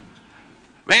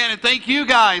Man, and thank you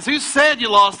guys. Who said you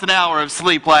lost an hour of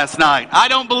sleep last night? I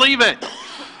don't believe it.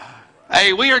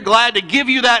 Hey, we are glad to give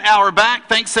you that hour back.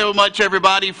 Thanks so much,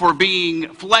 everybody, for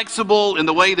being flexible in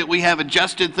the way that we have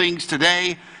adjusted things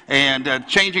today and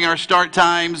changing our start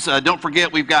times. Don't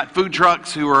forget, we've got food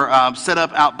trucks who are set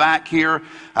up out back here.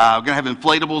 We're going to have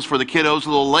inflatables for the kiddos a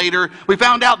little later. We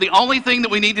found out the only thing that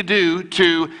we need to do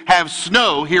to have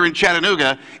snow here in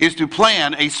Chattanooga is to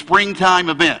plan a springtime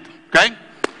event, okay?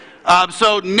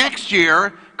 So next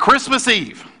year, Christmas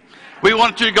Eve, we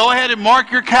want you to go ahead and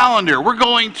mark your calendar. We're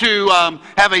going to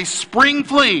have a spring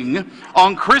fling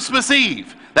on Christmas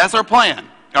Eve. That's our plan.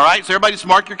 All right, so everybody just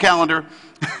mark your calendar.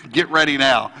 Get ready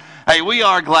now. Hey, we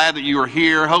are glad that you are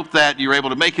here. Hope that you're able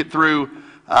to make it through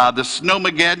the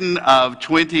Snowmageddon of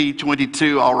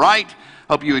 2022. All right,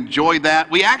 hope you enjoyed that.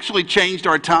 We actually changed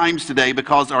our times today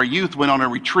because our youth went on a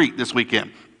retreat this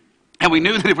weekend. And we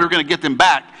knew that if we were going to get them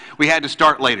back, we had to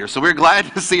start later. So we're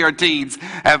glad to see our teens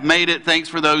have made it. Thanks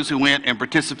for those who went and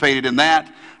participated in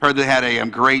that. Heard they had a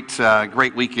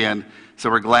great weekend.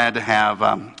 So we're glad to have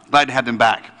them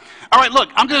back. All right, look,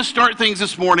 I'm going to start things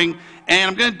this morning, and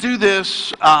I'm going to do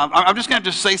this. I'm just going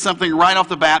to say something right off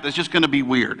the bat that's just going to be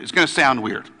weird. It's going to sound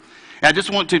weird. And I just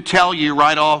want to tell you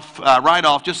right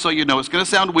off, just so you know, it's going to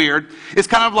sound weird. It's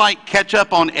kind of like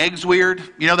ketchup on eggs weird.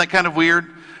 You know that kind of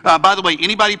weird? By the way,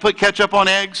 anybody put ketchup on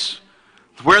eggs?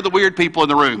 We're the weird people in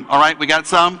the room. All right, we got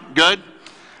some? Good.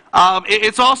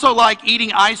 It's also like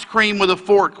eating ice cream with a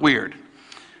fork weird.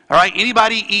 All right,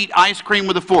 anybody eat ice cream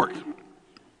with a fork?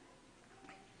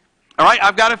 All right,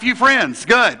 I've got a few friends.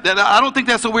 Good. I don't think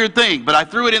that's a weird thing, but I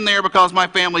threw it in there because my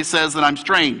family says that I'm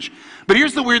strange. But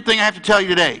here's the weird thing I have to tell you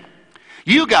today.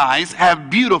 You guys have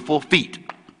beautiful feet.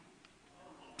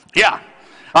 Yeah.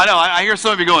 I know, I hear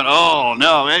some of you going, oh,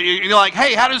 no. You're like,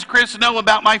 hey, how does Chris know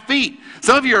about my feet?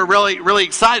 Some of you are really, really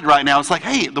excited right now. It's like,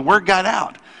 hey, the word got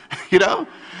out, you know?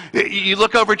 You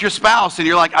look over at your spouse and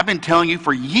you're like, I've been telling you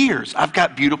for years, I've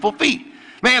got beautiful feet.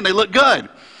 Man, they look good.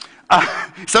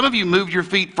 Some of you moved your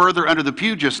feet further under the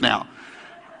pew just now.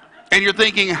 And you're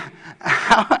thinking,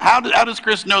 how does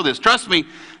Chris know this? Trust me,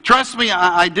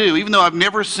 I do, even though I've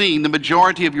never seen the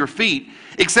majority of your feet,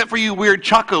 except for you weird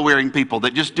Chaco-wearing people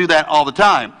that just do that all the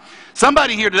time.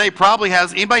 Somebody here today probably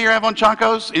has, anybody here have on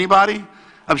Chacos? Anybody?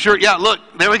 I'm sure, yeah, look,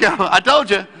 there we go. I told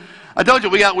you,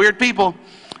 we got weird people.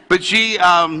 But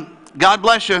God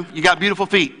bless you, you got beautiful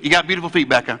feet. You got beautiful feet,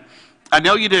 Becca. I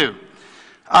know you do.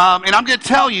 And I'm going to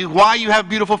tell you why you have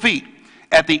beautiful feet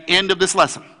at the end of this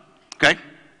lesson, okay?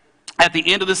 At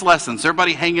the end of this lesson. So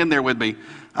everybody hang in there with me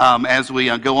as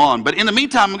we go on. But in the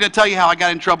meantime, I'm going to tell you how I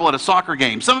got in trouble at a soccer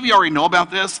game. Some of you already know about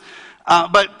this,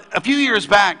 but a few years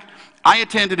back, I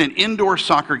attended an indoor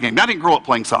soccer game. Now, I didn't grow up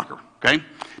playing soccer, okay?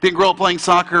 Didn't grow up playing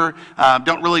soccer,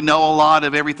 don't really know a lot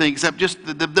of everything except just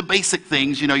the basic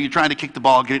things. You know, you're trying to kick the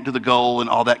ball, get it to the goal and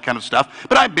all that kind of stuff.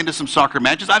 But I've been to some soccer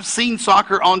matches. I've seen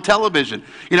soccer on television.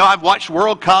 You know, I've watched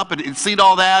World Cup and seen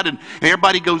all that, and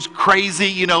everybody goes crazy,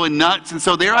 you know, and nuts. And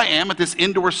so there I am at this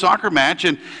indoor soccer match,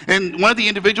 and one of the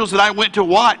individuals that I went to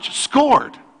watch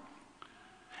scored.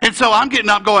 And so I'm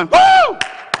getting up going, woo!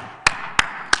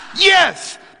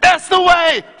 Yes, that's the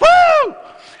way, woo!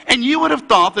 And you would have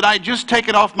thought that I had just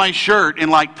taken off my shirt and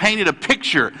like painted a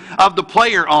picture of the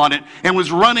player on it and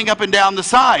was running up and down the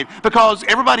side because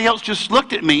everybody else just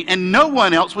looked at me and no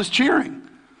one else was cheering.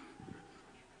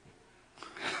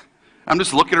 I'm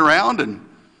just looking around and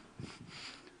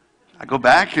I go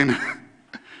back and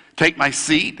take my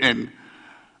seat, and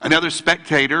another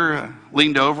spectator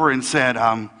leaned over and said,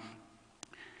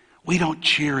 we don't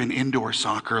cheer in indoor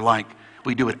soccer like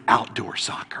we do at outdoor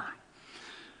soccer.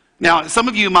 Now, some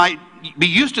of you might be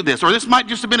used to this, or this might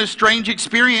just have been a strange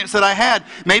experience that I had.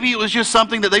 Maybe it was just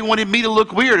something that they wanted me to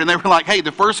look weird, and they were like, hey,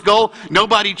 the first goal,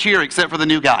 nobody cheer except for the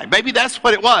new guy. Maybe that's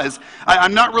what it was.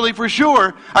 I'm not really for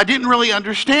sure. I didn't really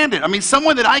understand it. I mean,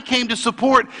 someone that I came to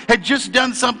support had just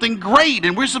done something great,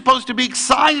 and we're supposed to be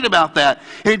excited about that,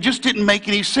 and it just didn't make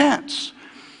any sense.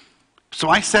 So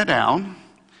I sat down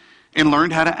and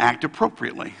learned how to act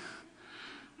appropriately.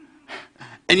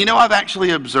 And you know, I've actually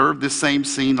observed this same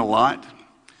scene a lot.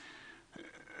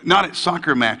 Not at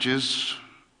soccer matches,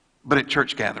 but at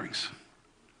church gatherings.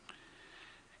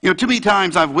 You know, too many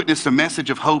times I've witnessed a message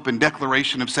of hope and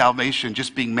declaration of salvation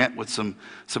just being met with some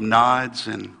nods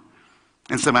and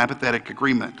some apathetic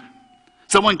agreement.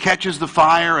 Someone catches the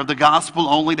fire of the gospel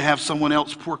only to have someone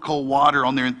else pour cold water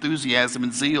on their enthusiasm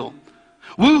and zeal.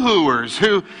 Woo-hooers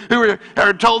who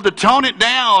are told to tone it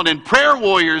down, and prayer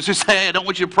warriors who say, hey, I don't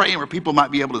want you to pray where people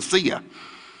might be able to see you.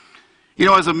 You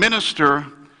know, as a minister,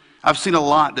 I've seen a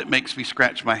lot that makes me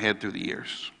scratch my head through the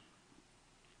years.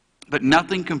 But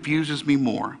nothing confuses me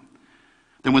more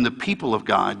than when the people of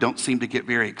God don't seem to get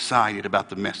very excited about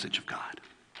the message of God.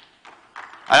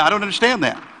 I don't understand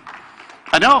that.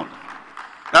 I don't.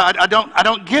 I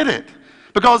don't get it.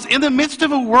 Because in the midst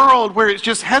of a world where it's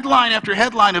just headline after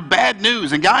headline of bad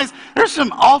news, and guys, there's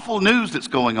some awful news that's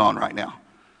going on right now.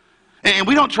 And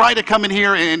we don't try to come in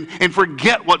here and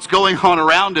forget what's going on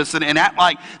around us and act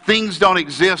like things don't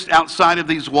exist outside of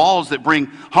these walls that bring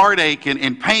heartache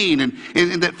and pain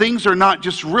and that things are not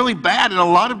just really bad in a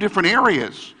lot of different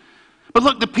areas. But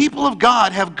look, the people of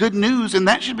God have good news, and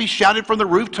that should be shouted from the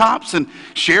rooftops and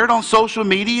shared on social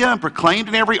media and proclaimed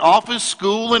in every office,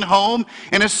 school, and home,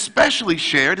 and especially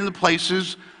shared in the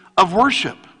places of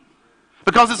worship.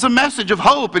 Because it's a message of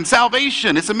hope and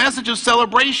salvation. It's a message of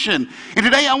celebration. And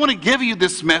today I want to give you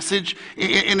this message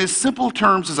in as simple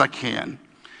terms as I can,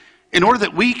 in order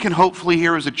that we can hopefully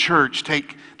here as a church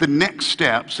take the next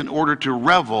steps in order to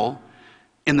revel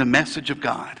in the message of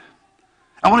God.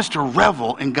 I want us to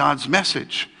revel in God's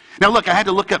message. Now look, I had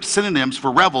to look up synonyms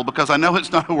for revel because I know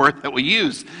it's not a word that we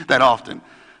use that often.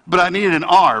 But I needed an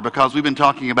R because we've been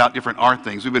talking about different R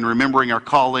things. We've been remembering our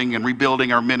calling and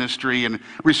rebuilding our ministry and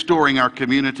restoring our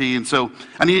community. And so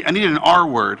I needed an R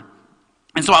word.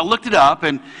 And so I looked it up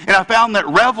and I found that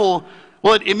revel,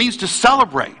 well, it means to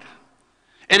celebrate.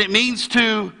 And it means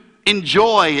to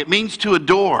enjoy. It means to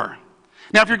adore.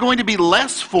 Now, if you're going to be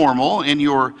less formal in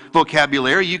your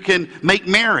vocabulary, you can make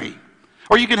merry.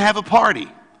 Or you can have a party.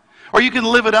 Or you can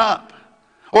live it up.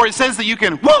 Or it says that you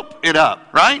can whoop it up,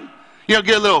 right? You know,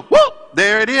 get a little whoop,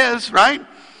 there it is, right?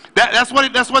 That's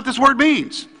what this word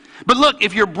means. But look,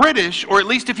 if you're British, or at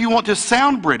least if you want to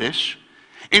sound British,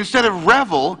 instead of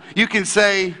revel, you can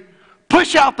say,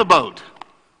 push out the boat.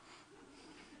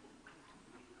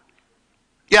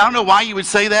 Yeah, I don't know why you would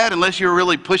say that unless you're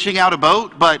really pushing out a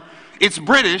boat, but it's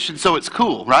British, and so it's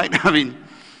cool, right? I mean,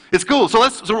 it's cool. So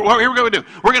here we're going to do.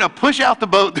 We're going to push out the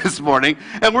boat this morning,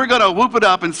 and we're going to whoop it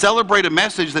up and celebrate a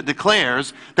message that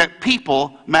declares that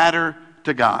people matter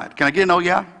to God. Can I get an oh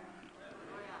yeah?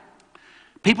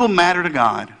 People matter to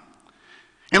God.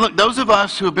 And look, those of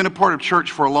us who have been a part of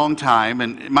church for a long time,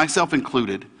 and myself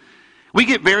included, we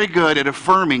get very good at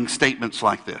affirming statements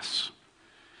like this.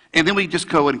 And then we just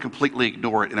go and completely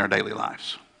ignore it in our daily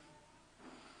lives.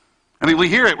 I mean, we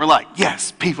hear it, we're like,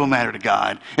 yes, people matter to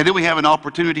God. And then we have an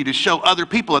opportunity to show other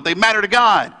people that they matter to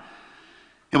God.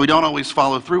 And we don't always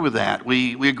follow through with that.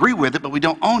 We agree with it, but we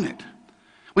don't own it.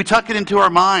 We tuck it into our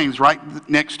minds right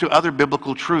next to other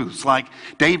biblical truths, like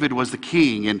David was the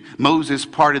king, and Moses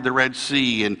parted the Red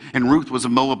Sea, and Ruth was a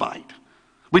Moabite.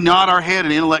 We nod our head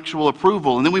in intellectual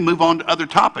approval, and then we move on to other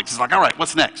topics. It's like, all right,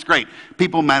 what's next? Great.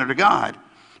 People matter to God.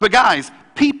 But guys,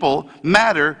 people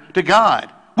matter to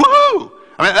God. Woohoo!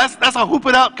 I mean, that's a whoop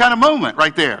it up kind of moment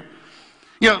right there.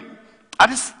 You know,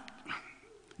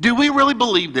 do we really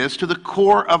believe this to the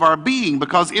core of our being?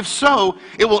 Because if so,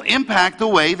 it will impact the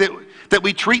way that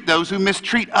we treat those who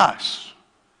mistreat us,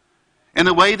 and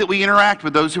the way that we interact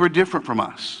with those who are different from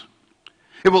us.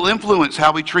 It will influence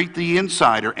how we treat the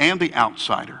insider and the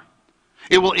outsider.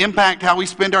 It will impact how we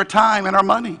spend our time and our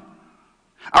money.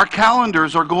 Our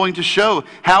calendars are going to show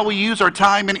how we use our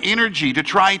time and energy to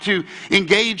try to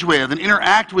engage with and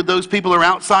interact with those people who are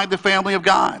outside the family of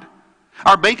God.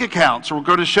 Our bank accounts are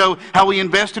going to show how we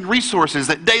invest in resources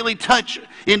that daily touch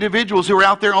individuals who are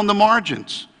out there on the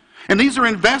margins. And these are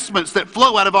investments that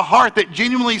flow out of a heart that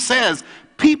genuinely says,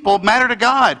 people matter to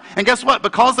God. And guess what?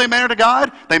 Because they matter to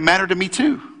God, they matter to me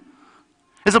too.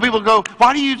 And so people go,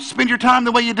 why do you spend your time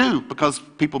the way you do? Because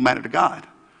people matter to God.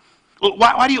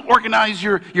 Why do you organize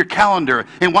your calendar?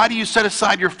 And why do you set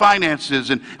aside your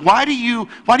finances? And why do you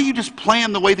just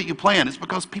plan the way that you plan? It's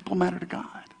because people matter to God.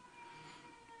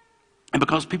 And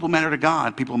because people matter to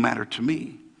God, people matter to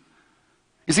me.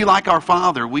 You see, like our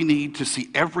Father, we need to see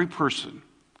every person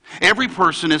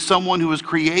as someone who is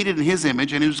created in His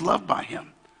image and who's loved by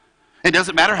Him. It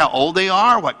doesn't matter how old they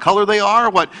are, what color they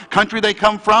are, what country they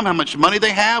come from, how much money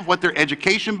they have, what their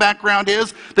education background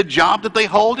is, the job that they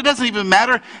hold. It doesn't even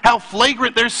matter how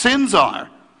flagrant their sins are.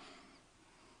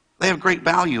 They have great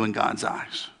value in God's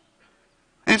eyes.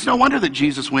 And it's no wonder that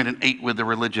Jesus went and ate with the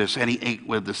religious and He ate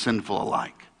with the sinful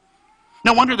alike.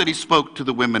 No wonder that He spoke to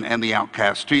the women and the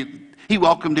outcast. He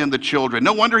welcomed in the children.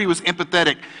 No wonder He was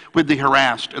empathetic with the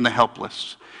harassed and the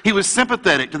helpless. He was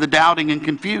sympathetic to the doubting and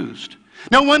confused.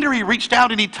 No wonder He reached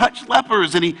out and He touched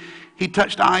lepers and he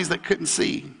touched eyes that couldn't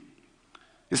see.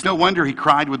 It's no wonder He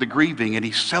cried with the grieving and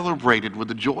He celebrated with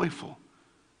the joyful.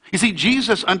 You see,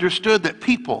 Jesus understood that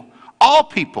people, all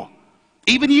people,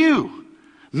 even you,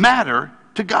 matter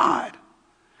to God.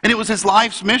 And it was His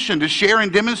life's mission to share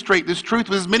and demonstrate this truth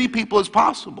with as many people as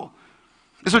possible.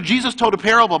 And so Jesus told a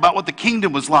parable about what the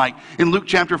kingdom was like in Luke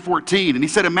chapter 14. And he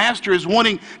said a master is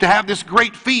wanting to have this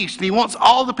great feast, and he wants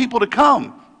all the people to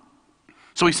come.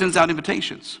 So he sends out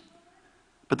invitations.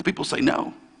 But the people say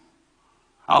no.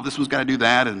 Oh, this one's got to do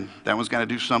that, and that one's got to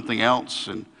do something else.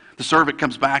 And the servant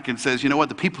comes back and says, you know what,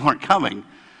 the people aren't coming.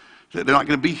 They're not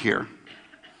going to be here.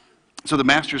 So the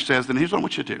master says, then here's what I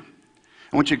want you to do.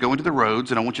 I want you to go into the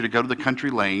roads, and I want you to go to the country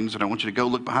lanes, and I want you to go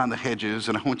look behind the hedges,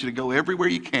 and I want you to go everywhere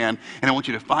you can, and I want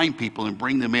you to find people and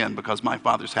bring them in, because my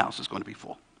Father's house is going to be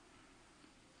full.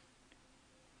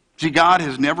 See, God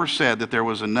has never said that there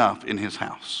was enough in his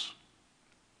house.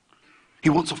 He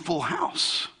wants a full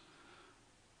house.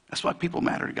 That's why people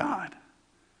matter to God.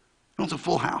 He wants a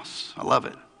full house. I love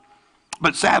it.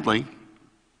 But sadly,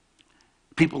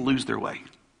 people lose their way.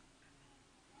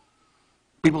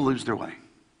 People lose their way.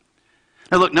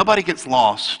 Now look, nobody gets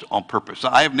lost on purpose.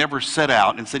 I have never set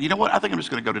out and said, you know what, I think I'm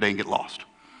just going to go today and get lost.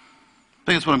 I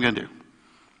think that's what I'm going to do.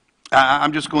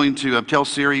 I'm just going to tell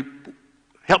Siri,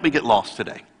 help me get lost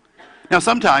today. Now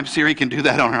sometimes Siri can do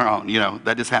that on her own,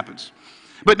 that just happens.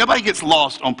 But nobody gets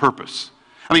lost on purpose.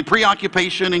 I mean,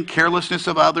 preoccupation and carelessness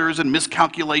of others and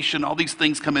miscalculation, all these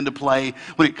things come into play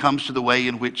when it comes to the way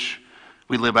in which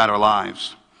we live out our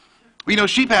lives.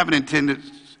 Sheep have an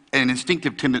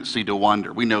instinctive tendency to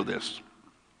wander. We know this.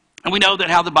 And we know that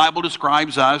how the Bible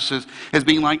describes us as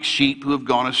being like sheep who have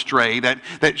gone astray,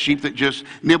 that sheep that just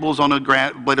nibbles on a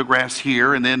blade of grass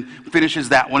here and then finishes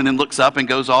that one and then looks up and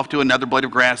goes off to another blade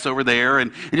of grass over there,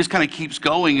 and it just kind of keeps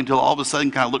going until all of a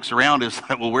sudden kind of looks around and is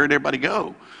like, well, where'd everybody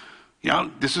go?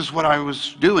 This is what I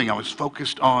was doing. I was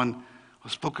focused on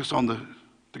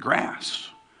the grass.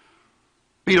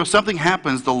 But something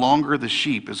happens the longer the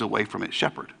sheep is away from its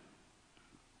shepherd.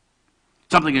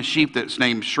 Something a sheep that's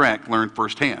named Shrek learned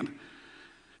firsthand.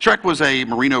 Shrek was a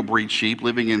merino breed sheep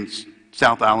living in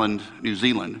South Island, New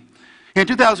Zealand. In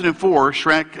 2004,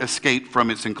 Shrek escaped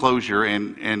from its enclosure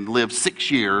and lived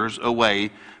 6 years away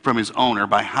from his owner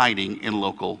by hiding in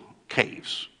local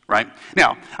caves. Right?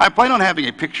 Now, I plan on having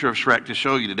a picture of Shrek to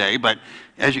show you today, but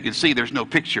as you can see, there's no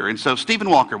picture. And so, Stephen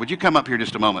Walker, would you come up here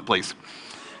just a moment, please?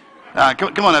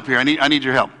 Come on up here. I need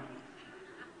your help.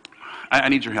 I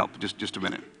need your help. Just a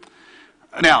minute.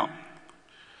 Now,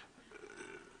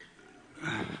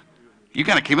 you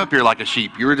kind of came up here like a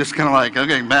sheep. You were just kind of like,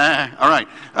 okay, bah. All right.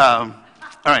 All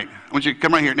right. I want you to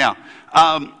come right here. Now,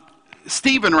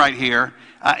 Stephen right here,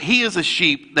 he is a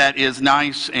sheep that is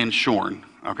nice and shorn,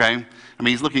 okay? I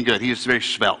mean, he's looking good. He is very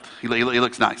svelte. He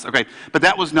looks nice, okay? But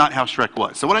that was not how Shrek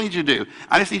was. So what I need you to do,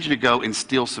 I just need you to go and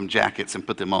steal some jackets and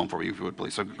put them on for me, if you would,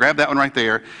 please. So grab that one right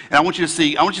there, and I want you to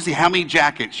see how many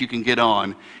jackets you can get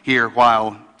on here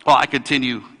while I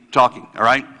continue talking, all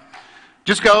right?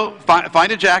 Just go,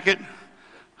 find a jacket,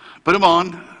 put them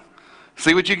on,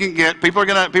 see what you can get. People are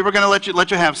gonna let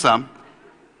you have some.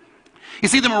 You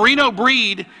see, the merino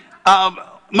breed,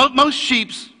 most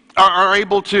sheep are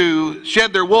able to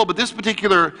shed their wool, but this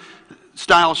particular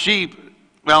style sheep,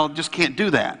 well, just can't do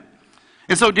that.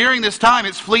 And so during this time,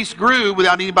 its fleece grew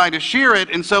without anybody to shear it,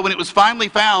 and so when it was finally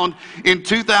found in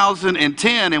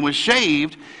 2010 and was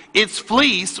shaved, its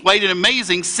fleece weighed an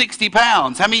amazing 60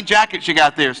 pounds. How many jackets you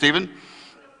got there, Stephen?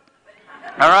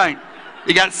 All right.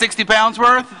 You got 60 pounds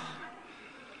worth?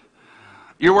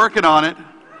 You're working on it.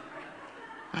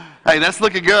 Hey, that's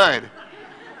looking good.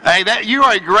 Hey, you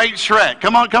are a great Shrek.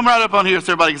 Come right up on here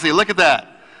so everybody can see. Look at that.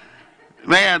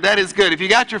 Man, that is good. If you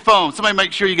got your phone, somebody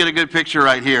make sure you get a good picture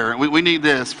right here. We need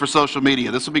this for social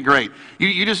media. This will be great.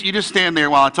 You just stand there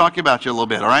while I talk about you a little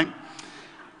bit, all right?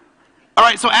 All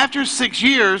right, so after 6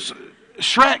 years,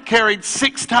 Shrek carried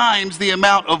 6 times the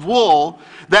amount of wool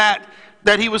that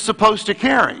he was supposed to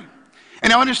carry. And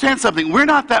now understand something. We're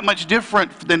not that much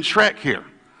different than Shrek here.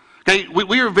 Okay,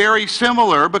 we are very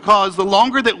similar because the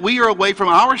longer that we are away from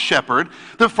our shepherd,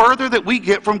 the further that we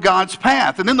get from God's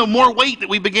path. And then the more weight that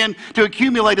we begin to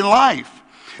accumulate in life.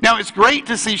 Now, it's great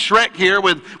to see Shrek here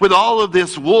with all of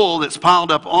this wool that's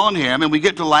piled up on him, and we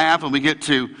get to laugh and we get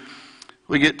to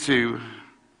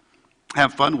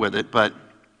have fun with it. But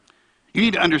you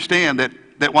need to understand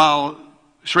that while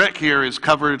Shrek here is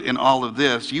covered in all of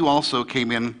this, you also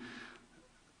came in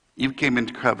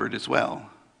covered as well.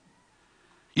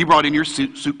 You brought in your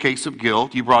suitcase of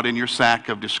guilt. You brought in your sack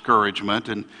of discouragement.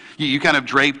 And you kind of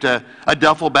draped a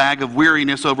duffel bag of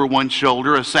weariness over one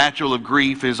shoulder. A satchel of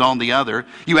grief is on the other.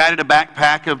 You added a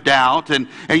backpack of doubt. And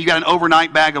you got an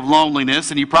overnight bag of loneliness.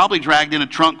 And you probably dragged in a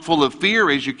trunk full of fear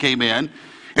as you came in.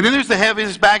 And then there's the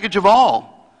heaviest baggage of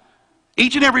all.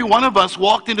 Each and every one of us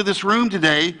walked into this room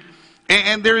today,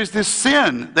 and there is this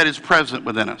sin that is present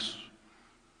within us.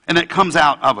 And that comes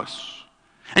out of us.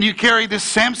 And you carry this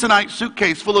Samsonite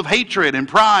suitcase full of hatred and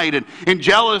pride and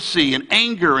jealousy and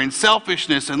anger and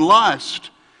selfishness and lust.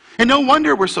 And no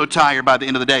wonder we're so tired by the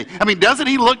end of the day. I mean, doesn't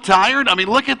he look tired? I mean,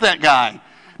 look at that guy.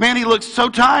 Man, he looks so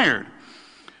tired.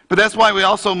 But that's why we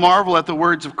also marvel at the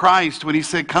words of Christ when he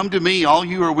said, "Come to me, all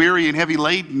you are weary and heavy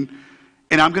laden,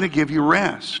 and I'm going to give you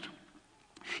rest."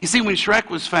 You see, when Shrek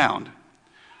was found,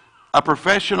 a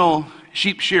professional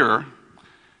sheep shearer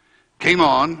came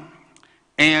on,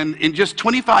 and in just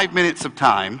 25 minutes of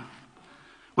time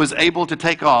was able to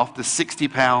take off the 60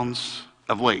 pounds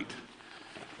of weight.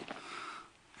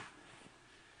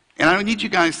 And I need you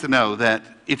guys to know that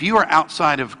if you are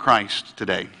outside of Christ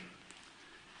today,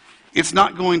 it's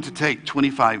not going to take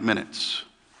 25 minutes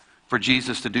for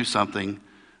Jesus to do something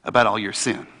about all your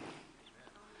sin.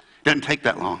 It doesn't take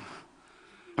that long.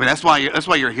 I mean, that's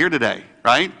why you're here today,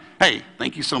 right? Hey,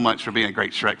 thank you so much for being a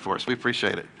great Shrek for us. We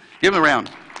appreciate it. Give them a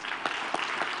round.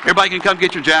 Everybody can come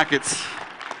get your jackets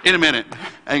in a minute.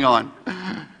 Hang on.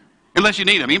 Unless you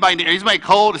need them. Anybody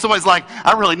cold? Somebody's like,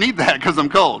 "I really need that because I'm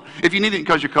cold." If you need it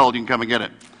because you're cold, you can come and get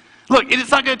it. Look,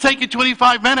 it's not going to take you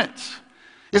 25 minutes.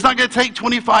 It's not going to take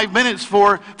 25 minutes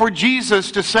for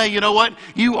Jesus to say, "You know what?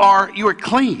 You are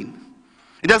clean."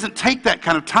 It doesn't take that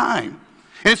kind of time.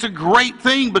 And it's a great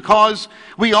thing because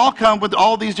we all come with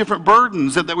all these different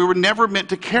burdens that we were never meant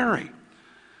to carry.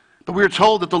 But we are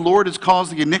told that the Lord has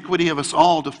caused the iniquity of us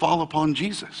all to fall upon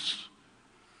Jesus.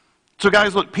 So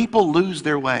guys, look, people lose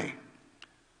their way.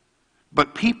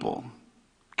 But people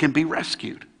can be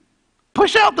rescued.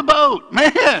 Push out the boat.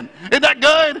 Man, isn't that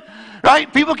good?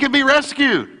 Right? People can be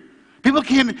rescued. People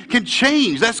can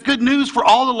change. That's good news for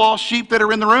all the lost sheep that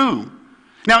are in the room.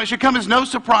 Now, it should come as no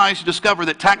surprise to discover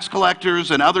that tax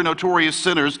collectors and other notorious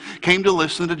sinners came to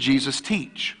listen to Jesus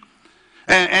teach.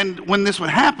 And when this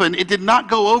would happen, it did not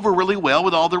go over really well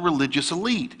with all the religious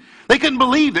elite. They couldn't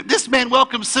believe that this man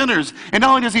welcomes sinners. And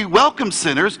not only does he welcome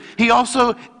sinners, he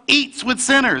also eats with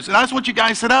sinners. And I just want you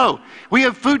guys to know, we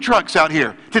have food trucks out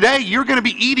here. Today, you're going to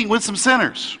be eating with some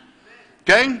sinners.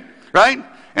 Okay? Right?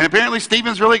 And apparently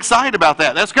Stephen's really excited about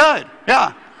that. That's good.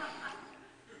 Yeah.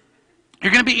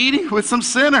 You're going to be eating with some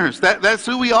sinners. That's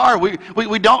who we are.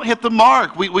 We don't hit the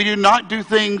mark. We do not do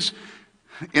things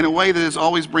in a way that is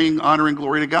always bringing honor and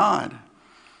glory to God.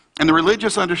 And the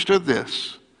religious understood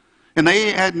this. And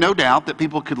they had no doubt that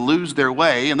people could lose their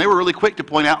way. And they were really quick to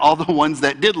point out all the ones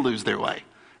that did lose their way.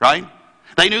 Right?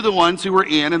 They knew the ones who were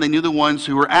in and they knew the ones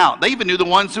who were out. They even knew the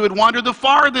ones who had wandered the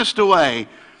farthest away.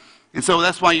 And so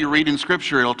that's why you read in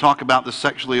Scripture, it'll talk about the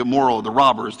sexually immoral, the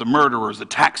robbers, the murderers, the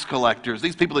tax collectors,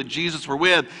 these people that Jesus were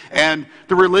with, and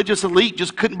the religious elite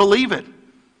just couldn't believe it.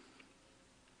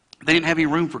 They didn't have any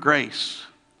room for grace.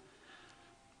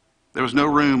 There was no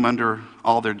room under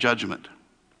all their judgment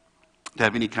to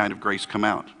have any kind of grace come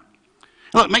out.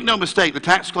 Look, make no mistake, the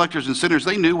tax collectors and sinners,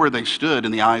 they knew where they stood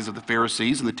in the eyes of the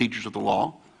Pharisees and the teachers of the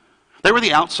law. They were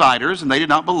the outsiders, and they did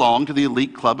not belong to the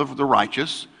elite club of the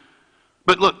righteous.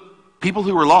 But look, people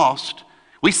who were lost,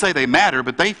 we say they matter,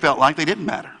 but they felt like they didn't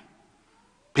matter.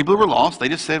 People who were lost, they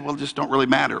just said, well, it just don't really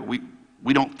matter. We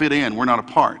don't fit in. We're not a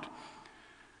part.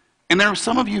 And there are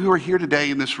some of you who are here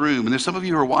today in this room, and there's some of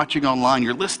you who are watching online.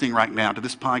 You're listening right now to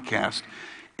this podcast,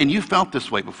 and you felt this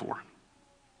way before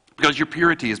because your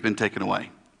purity has been taken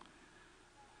away.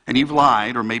 And you've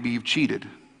lied, or maybe you've cheated.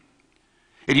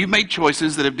 And you've made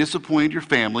choices that have disappointed your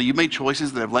family. You've made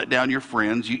choices that have let down your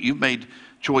friends. You've made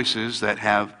choices that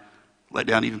have let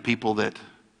down even people that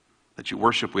you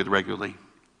worship with regularly.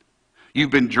 You've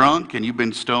been drunk and you've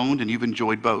been stoned and you've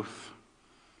enjoyed both.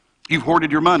 You've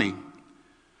hoarded your money.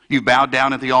 You've bowed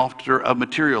down at the altar of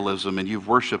materialism and you've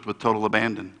worshiped with total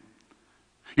abandon.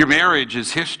 Your marriage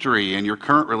is history and your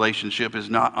current relationship is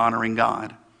not honoring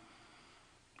God.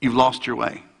 You've lost your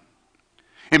way.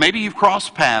 And maybe you've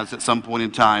crossed paths at some point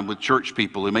in time with church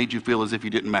people who made you feel as if you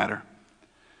didn't matter.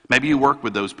 Maybe you work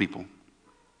with those people.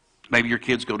 Maybe your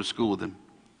kids go to school with them.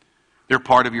 They're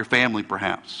part of your family,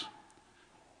 perhaps.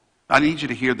 I need you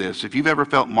to hear this. If you've ever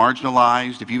felt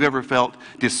marginalized, if you've ever felt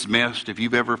dismissed, if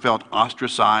you've ever felt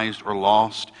ostracized or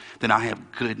lost, then I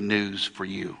have good news for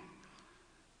you.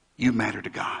 You matter to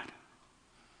God.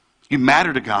 You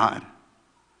matter to God.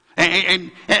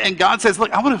 And God says,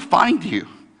 look, I want to find you.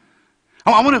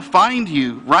 I want to find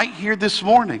you right here this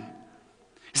morning.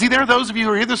 See, there are those of you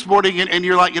who are here this morning and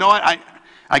you're like, you know what,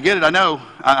 I get it, I know.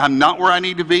 I'm not where I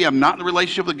need to be. I'm not in the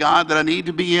relationship with God that I need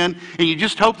to be in. And you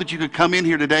just hope that you could come in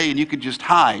here today and you could just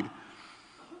hide.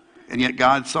 And yet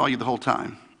God saw you the whole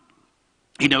time.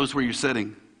 He knows where you're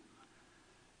sitting.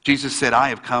 Jesus said, I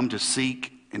have come to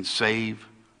seek and save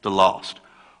the lost.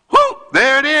 Whoo!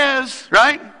 There it is,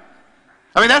 right?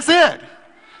 I mean, that's it.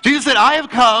 Jesus said, I have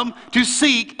come to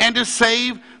seek and to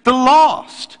save the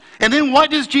lost. And then what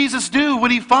does Jesus do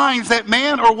when he finds that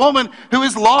man or woman who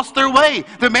has lost their way?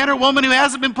 The man or woman who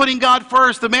hasn't been putting God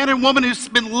first. The man or woman who's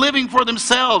been living for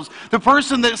themselves. The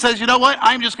person that says, you know what,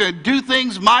 I'm just going to do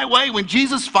things my way. When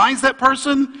Jesus finds that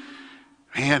person,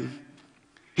 man,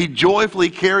 he joyfully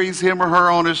carries him or her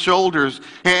on his shoulders.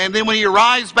 And then when he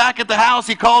arrives back at the house,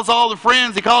 he calls all the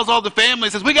friends, he calls all the family,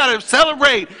 he says, we got to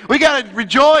celebrate, we got to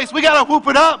rejoice, we got to whoop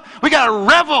it up, we got to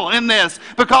revel in this,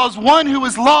 because one who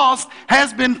is lost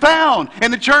has been found.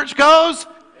 And the church goes,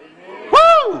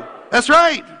 woo! That's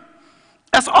right.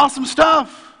 That's awesome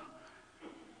stuff.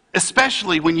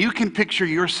 Especially when you can picture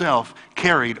yourself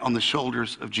carried on the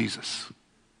shoulders of Jesus.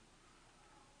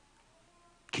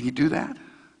 Can you do that?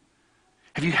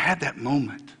 Have you had that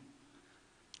moment?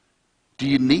 Do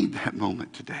you need that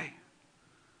moment today?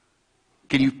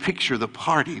 Can you picture the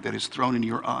party that is thrown in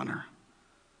your honor?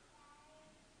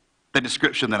 That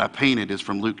description that I painted is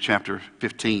from Luke chapter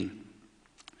 15,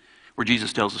 where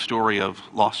Jesus tells the story of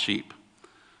lost sheep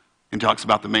and talks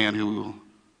about the man who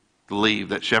will leave,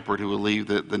 that shepherd who will leave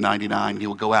the 99. He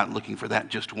will go out looking for that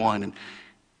just one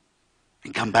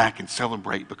and come back and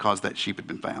celebrate because that sheep had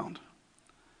been found.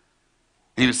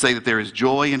 And he would say that there is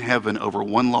joy in heaven over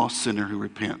one lost sinner who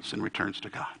repents and returns to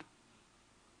God.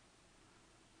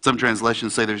 Some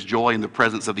translations say there's joy in the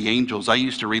presence of the angels. I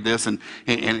used to read this, and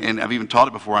I've even taught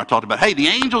it before. I talked about, hey, the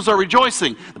angels are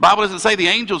rejoicing. The Bible doesn't say the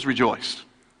angels rejoice.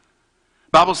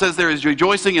 The Bible says there is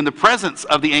rejoicing in the presence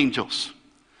of the angels.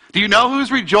 Do you know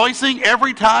who's rejoicing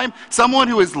every time someone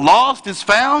who is lost is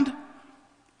found?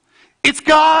 It's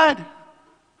God.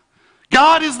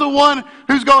 God is the one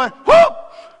who's going, whoop!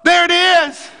 There it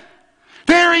is.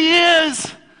 There he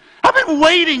is. I've been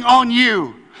waiting on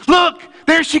you. Look,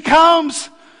 there she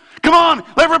comes. Come on,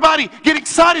 let everybody get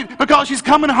excited because she's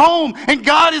coming home. And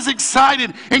God is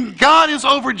excited and God is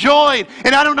overjoyed.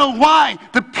 And I don't know why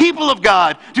the people of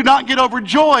God do not get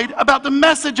overjoyed about the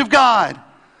message of God.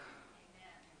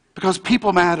 Because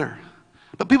people matter.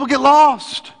 But people get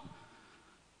lost.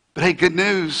 But hey, good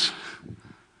news.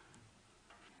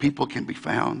 People can be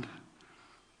found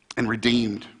and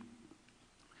redeemed.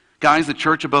 Guys, the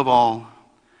church above all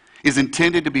is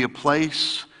intended to be a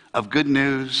place of good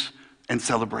news and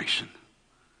celebration.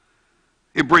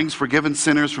 It brings forgiven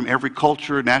sinners from every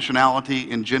culture,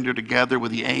 nationality, and gender together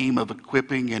with the aim of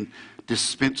equipping and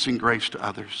dispensing grace to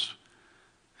others.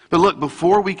 But look,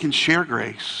 before we can share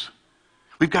grace,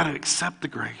 we've got to accept the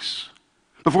grace.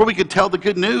 Before we can tell the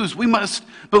good news, we must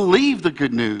believe the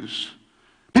good news.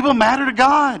 People matter to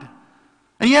God.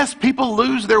 And yes, people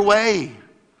lose their way.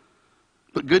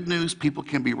 But good news, people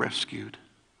can be rescued.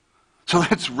 So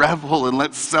let's revel and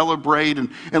let's celebrate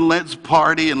and let's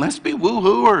party and let's be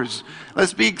woo-hooers.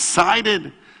 Let's be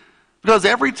excited. Because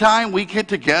every time we get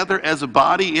together as a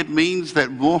body, it means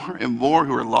that more and more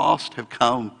who are lost have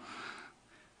come.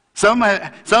 Some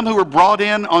who were brought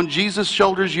in on Jesus'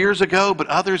 shoulders years ago, but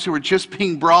others who are just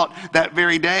being brought that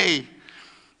very day.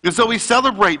 And so we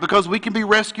celebrate because we can be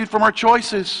rescued from our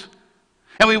choices.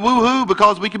 And we woo-hoo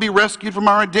because we can be rescued from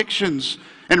our addictions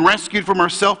and rescued from our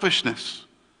selfishness.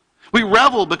 We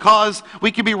revel because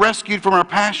we can be rescued from our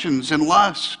passions and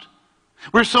lust.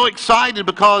 We're so excited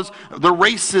because of the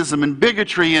racism and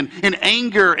bigotry and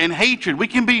anger and hatred. We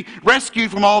can be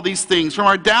rescued from all these things, from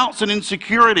our doubts and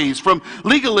insecurities, from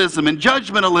legalism and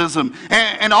judgmentalism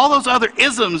and all those other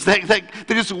isms that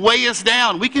just weigh us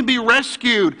down. We can be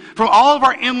rescued from all of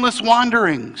our endless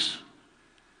wanderings.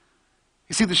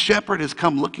 You see, the shepherd has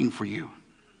come looking for you.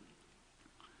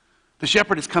 The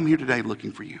shepherd has come here today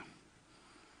looking for you.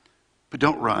 But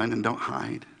don't run and don't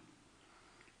hide.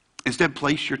 Instead,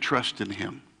 place your trust in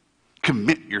him.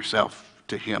 Commit yourself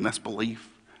to him. That's belief.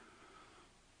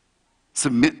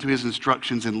 Submit to his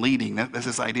instructions and leading. That's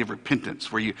this idea of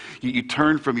repentance, where you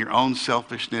turn from your own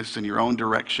selfishness and your own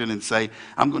direction and say,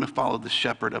 I'm going to follow the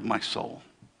shepherd of my soul.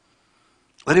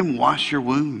 Let him wash your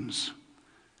wounds.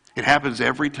 It happens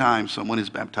every time someone is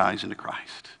baptized into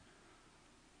Christ.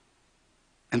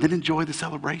 And then enjoy the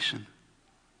celebration.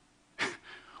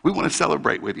 We want to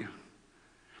celebrate with you.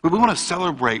 But we want to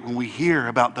celebrate when we hear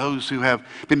about those who have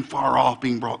been far off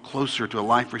being brought closer to a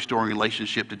life-restoring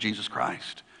relationship to Jesus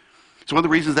Christ. It's one of the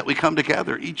reasons that we come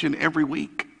together each and every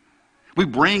week. We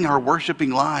bring our worshiping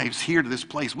lives here to this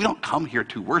place. We don't come here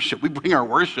to worship. We bring our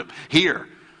worship here.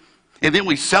 And then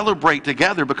we celebrate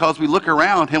together because we look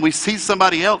around and we see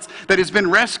somebody else that has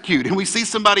been rescued. And we see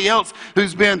somebody else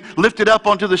who's been lifted up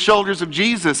onto the shoulders of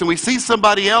Jesus. And we see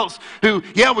somebody else who,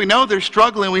 yeah, we know they're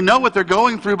struggling. We know what they're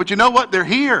going through. But you know what? They're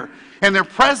here. And they're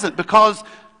present because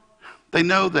they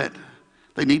know that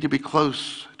They need to be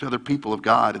close to other people of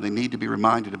God, and they need to be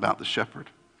reminded about the shepherd.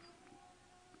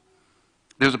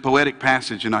 There's a poetic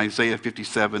passage in Isaiah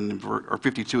 57 or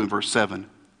 52 and verse 7.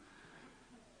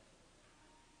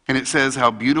 And it says, how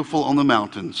beautiful on the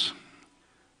mountains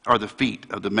are the feet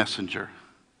of the messenger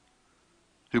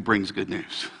who brings good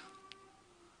news.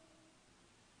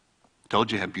 I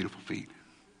told you I have beautiful feet.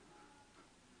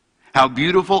 How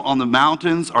beautiful on the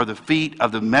mountains are the feet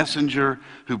of the messenger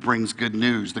who brings good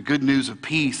news. The good news of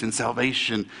peace and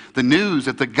salvation. The news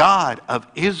that the God of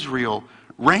Israel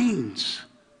reigns.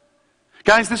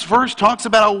 Guys, this verse talks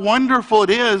about how wonderful it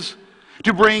is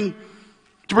to bring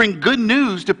good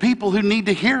news to people who need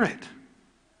to hear it.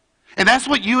 And that's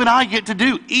what you and I get to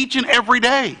do each and every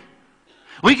day.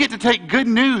 We get to take good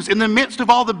news in the midst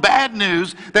of all the bad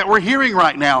news that we're hearing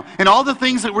right now, and all the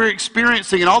things that we're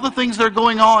experiencing, and all the things that are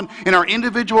going on in our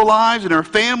individual lives, in our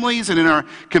families, and in our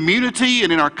community,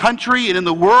 and in our country, and in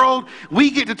the world. We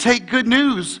get to take good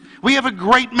news. We have a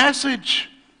great message.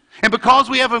 And because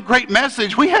we have a great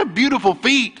message, we have beautiful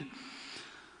feet.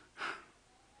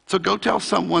 So go tell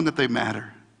someone that they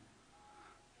matter.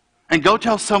 And go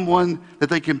tell someone that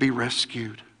they can be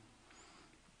rescued.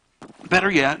 Better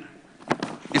yet,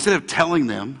 instead of telling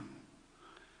them,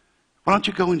 why don't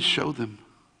you go and show them?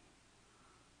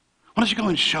 Why don't you go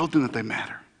and show them that they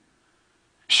matter?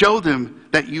 Show them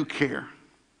that you care.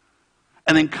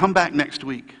 And then come back next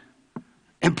week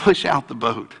and push out the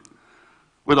boat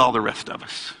with all the rest of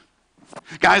us.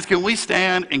 Guys, can we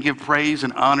stand and give praise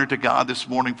and honor to God this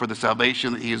morning for the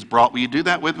salvation that He has brought? Will you do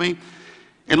that with me?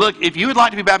 And look, if you would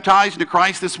like to be baptized into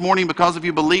Christ this morning because of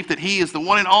your belief that He is the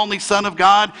one and only Son of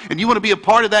God, and you want to be a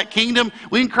part of that kingdom,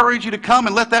 we encourage you to come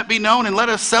and let that be known and let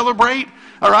us celebrate.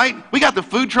 All right? We got the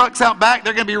food trucks out back.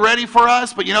 They're going to be ready for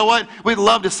us. But you know what? We'd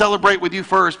love to celebrate with you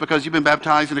first because you've been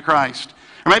baptized into Christ.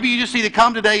 Or maybe you just need to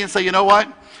come today and say, you know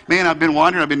what? Man, I've been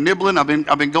wandering, I've been nibbling, I've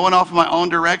been going off in my own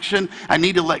direction. I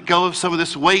need to let go of some of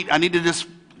this weight. I need to just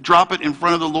drop it in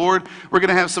front of the Lord. We're going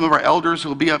to have some of our elders who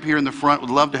will be up here in the front. Would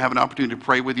love to have an opportunity to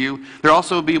pray with you. There'll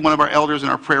also be one of our elders in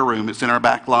our prayer room. It's in our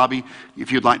back lobby.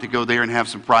 If you'd like to go there and have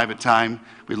some private time,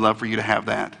 we'd love for you to have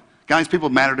that. Guys, people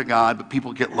matter to God, but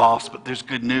people get lost. But there's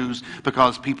good news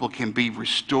because people can be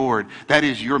restored. That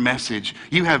is your message.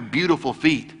 You have beautiful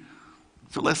feet.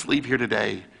 So let's leave here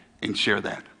today and share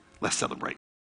that. Let's celebrate.